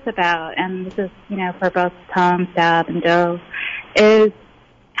curious about, and this is, for both Tom, Stab, and Dove, is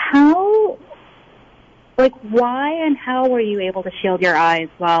why and how were you able to shield your eyes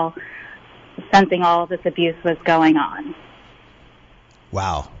while sensing all of this abuse was going on?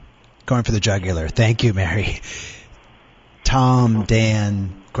 Wow. Going for the jugular. Thank you, Mary. Tom,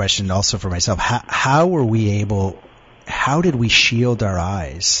 Dan, question also for myself. How did we shield our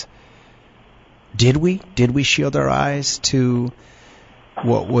eyes? Did we shield our eyes to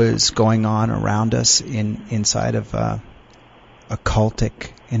what was going on around us inside of a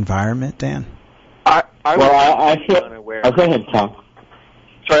cultic environment, Dan? I feel unaware. Oh, go ahead, Tom.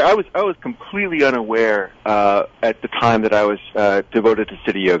 Sorry, I was completely unaware at the time that I was devoted to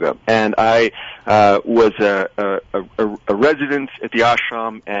City Yoga, and I was a resident at the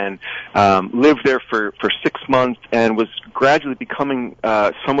ashram and lived there for 6 months and was gradually becoming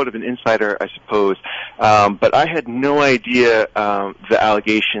somewhat of an insider, I suppose. But I had no idea the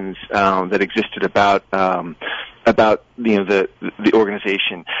allegations that existed about the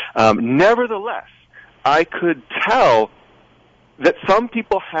organization. Nevertheless, I could tell that some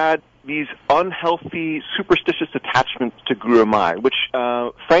people had these unhealthy, superstitious attachments to Guru Mai, which,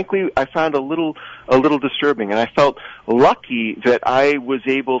 frankly, I found a little disturbing. And I felt lucky that I was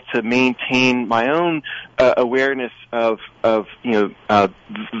able to maintain my own awareness of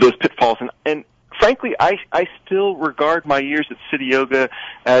those pitfalls. And frankly, I still regard my years at City Yoga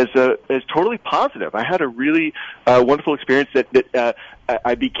as totally positive. I had a really wonderful experience that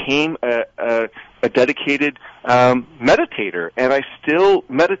I became a dedicated meditator, and I still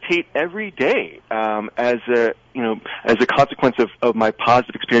meditate every day as a consequence of my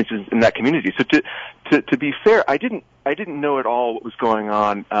positive experiences in that community. So to be fair, I didn't know at all what was going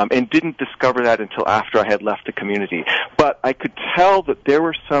on, and didn't discover that until after I had left the community. But I could tell that there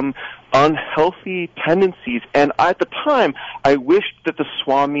were some unhealthy tendencies, and at the time, I wished that the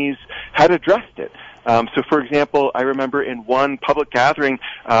Swamis had addressed it. So, for example, I remember in one public gathering,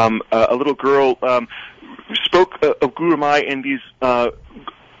 a little girl spoke of Guru Mai in these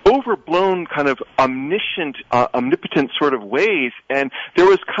overblown, kind of omnipotent sort of ways, and there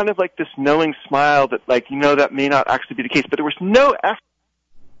was kind of like this knowing smile that, like, that may not actually be the case, but there was no effort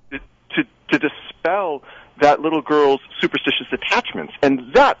to dispel that little girl's superstitious attachments,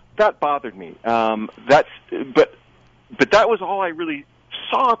 and that bothered me. But that was all I really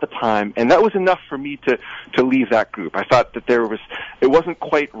saw at the time, and that was enough for me to leave that group. I thought that it wasn't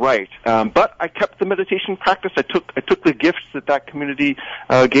quite right, but I kept the meditation practice. I took the gifts that community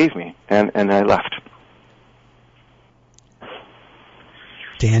gave me, and I left.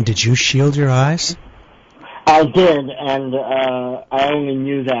 Dan, did you shield your eyes? I did, and I only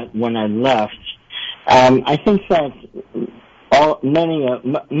knew that when I left. I think that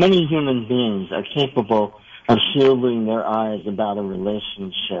many human beings are capable of shielding their eyes about a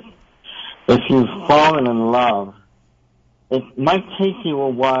relationship. If you've fallen in love, it might take you a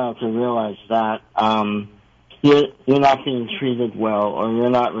while to realize that you're not being treated well, or you're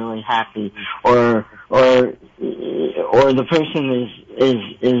not really happy, or the person is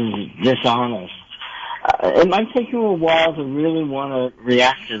dishonest. It might take you a while to really want to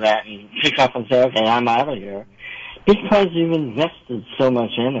react to that and pick up and say, okay, I'm out of here, because you've invested so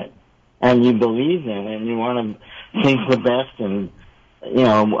much in it, and you believe in it, and you want to think the best and,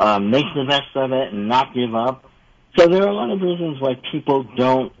 make the best of it and not give up. So there are a lot of reasons why people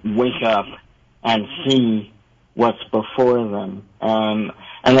don't wake up and see what's before them. And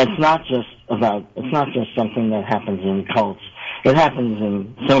it's not just something that happens in cults. It happens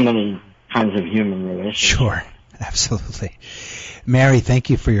in so many kinds of human relationships. Sure, absolutely. Mary, thank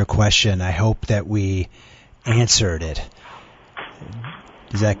you for your question. I hope that we answered it.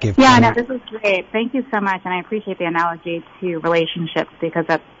 Does that give? Yeah, no, this is great. Thank you so much, and I appreciate the analogy to relationships, because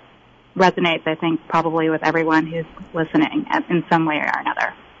that resonates, I think, probably with everyone who's listening in some way or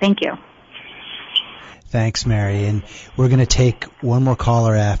another. Thank you. Thanks, Mary. And we're going to take one more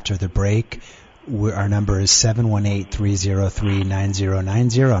caller after the break. Our number is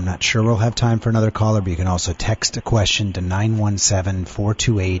 718-303-9090. I'm not sure we'll have time for another caller, but you can also text a question to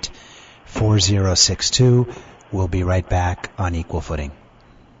 917-428-4062. We'll be right back on Equal Footing.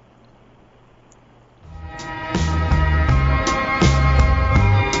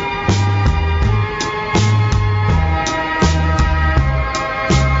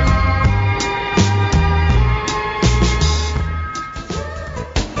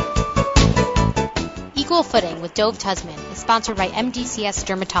 Equal Footing with Dove Tasman is sponsored by MDCS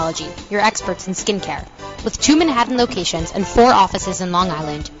Dermatology, your experts in skincare. With 2 Manhattan locations and 4 offices in Long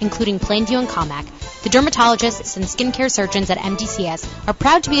Island, including Plainview and Commack, the dermatologists and skincare surgeons at MDCS are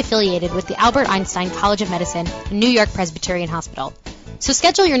proud to be affiliated with the Albert Einstein College of Medicine and New York Presbyterian Hospital. So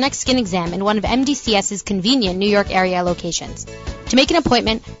schedule your next skin exam in one of MDCS's convenient New York area locations. To make an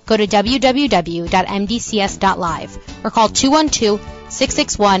appointment, go to www.mdcs.live or call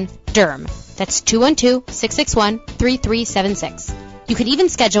 212-661-DERM. That's 212-661-3376. You can even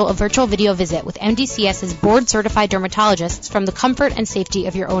schedule a virtual video visit with MDCS's board-certified dermatologists from the comfort and safety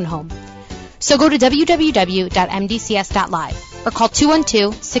of your own home. So go to www.mdcs.live or call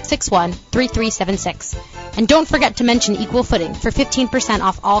 212-661-3376. And don't forget to mention Equal Footing for 15%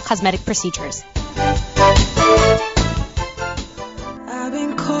 off all cosmetic procedures. I've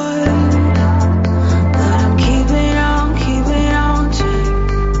been caught, but I'm keeping on to.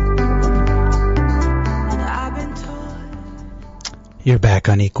 And I've been told. You're back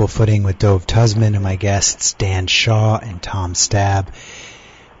on Equal Footing with Dove Tasman and my guests Dan Shaw and Tom Stab.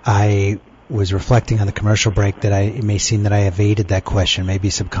 I was reflecting on the commercial break that it may seem that I evaded that question. Maybe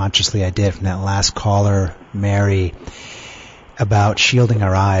subconsciously I did from that last caller, Mary, about shielding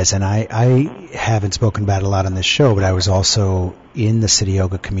our eyes. And I haven't spoken about it a lot on this show, but I was also in the City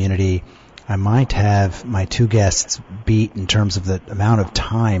Yoga community. I might have my two guests beat in terms of the amount of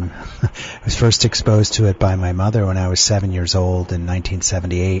time. I was first exposed to it by my mother when I was 7 years old in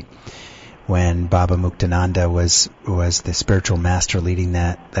 1978, when Baba Muktananda was the spiritual master leading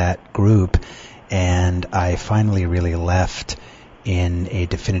that group, and I finally really left in a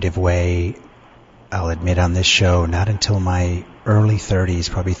definitive way, I'll admit on this show, not until my early 30s,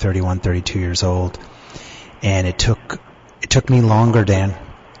 probably 31, 32 years old. And it took me longer, Dan,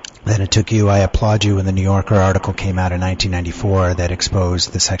 than it took you. I applaud you when the New Yorker article came out in 1994 that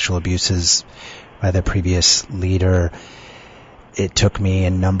exposed the sexual abuses by the previous leader. It took me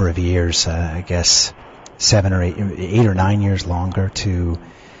a number of years, I guess 8 or 9 years longer to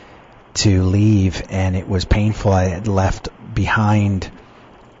leave, and it was painful. I had left behind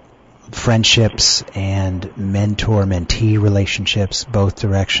friendships and mentor-mentee relationships, both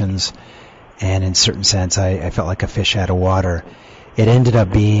directions, and in a certain sense I felt like a fish out of water. It ended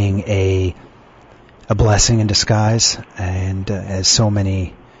up being a blessing in disguise, and as so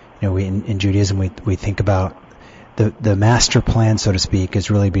many, we in Judaism we think about the master plan, so to speak, is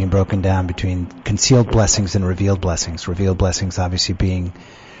really being broken down between concealed blessings and revealed blessings. Revealed blessings obviously being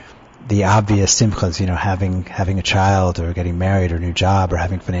the obvious simchas, having a child or getting married or a new job or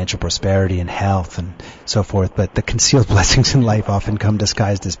having financial prosperity and health and so forth. But the concealed blessings in life often come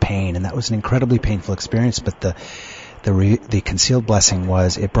disguised as pain, and that was an incredibly painful experience. But the concealed blessing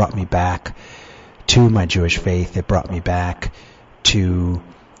was, it brought me back to my Jewish faith. It brought me back to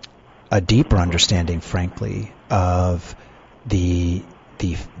a deeper understanding, frankly, of the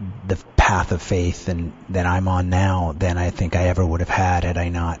path of faith and that I'm on now than I think I ever would have had I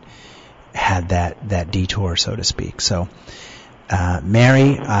not had that detour, so to speak. So,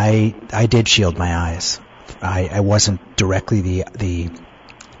 Mary, I did shield my eyes. I wasn't directly the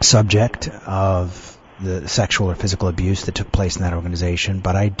subject of the sexual or physical abuse that took place in that organization,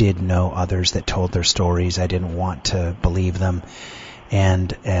 but I did know others that told their stories. I didn't want to believe them.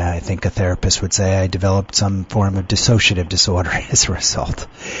 And I think a therapist would say I developed some form of dissociative disorder as a result.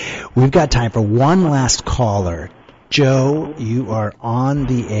 We've got time for one last caller. Joe, you are on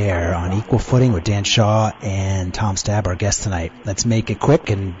the air on Equal Footing with Dan Shaw and Tom Stab, our guest tonight. Let's make it quick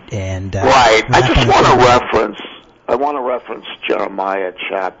and right. I want to reference Jeremiah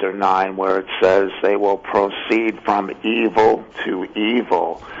chapter 9, where it says they will proceed from evil to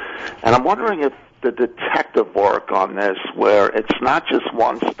evil. And I'm wondering if the detective work on this, where it's not just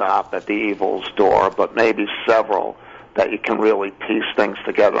one stop at the evil's door, but maybe several, that you can really piece things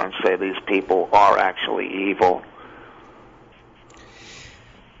together and say these people are actually evil.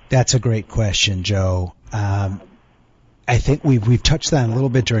 That's a great question, Joe. I think we've touched on a little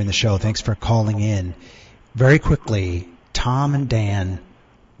bit during the show. Thanks for calling in. Very quickly, Tom and Dan,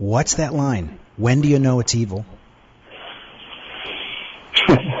 what's that line? When do you know it's evil?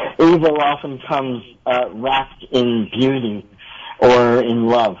 Evil often comes wrapped in beauty or in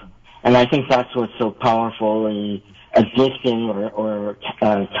love. And I think that's what's so powerfully addicting or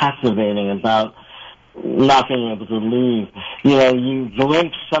captivating about not being able to leave. You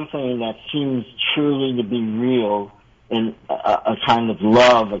glimpse something that seems truly to be real in a kind of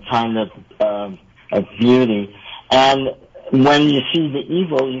love, a kind of beauty. And when you see the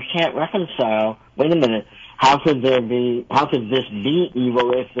evil, you can't reconcile, wait a minute, how could this be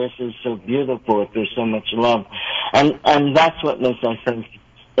evil if this is so beautiful, if there's so much love? And that's what makes, I think,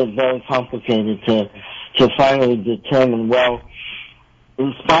 it very complicated to finally determine, well,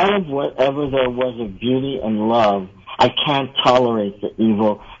 in spite of whatever there was of beauty and love, I can't tolerate the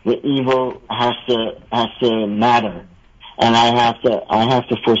evil. The evil has to matter. And I have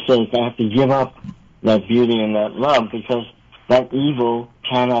to forsake, I have to give up that beauty and that love, because that evil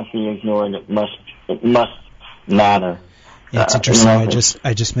cannot be ignored. It must matter. Yeah, it's interesting.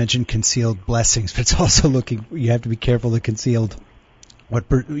 I just mentioned concealed blessings, but it's also you have to be careful of concealed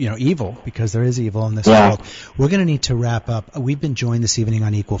evil, because there is evil in this world. We're going to need to wrap up. We've been joined this evening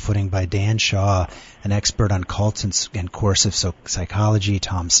on Equal Footing by Dan Shaw, an expert on cults and coercive psychology,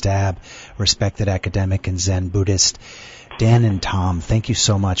 Tom Stab, respected academic and Zen Buddhist. Dan and Tom, thank you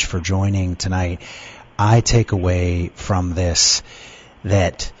so much for joining tonight. I take away from this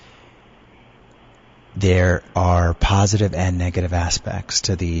that there are positive and negative aspects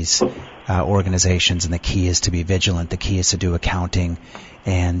to these organizations, and the key is to be vigilant. The key is to do accounting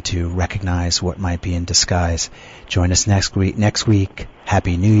and to recognize what might be in disguise. Join us next week.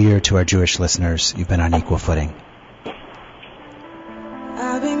 Happy New Year to our Jewish listeners. You've been on Equal Footing.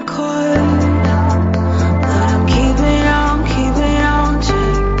 I've been caught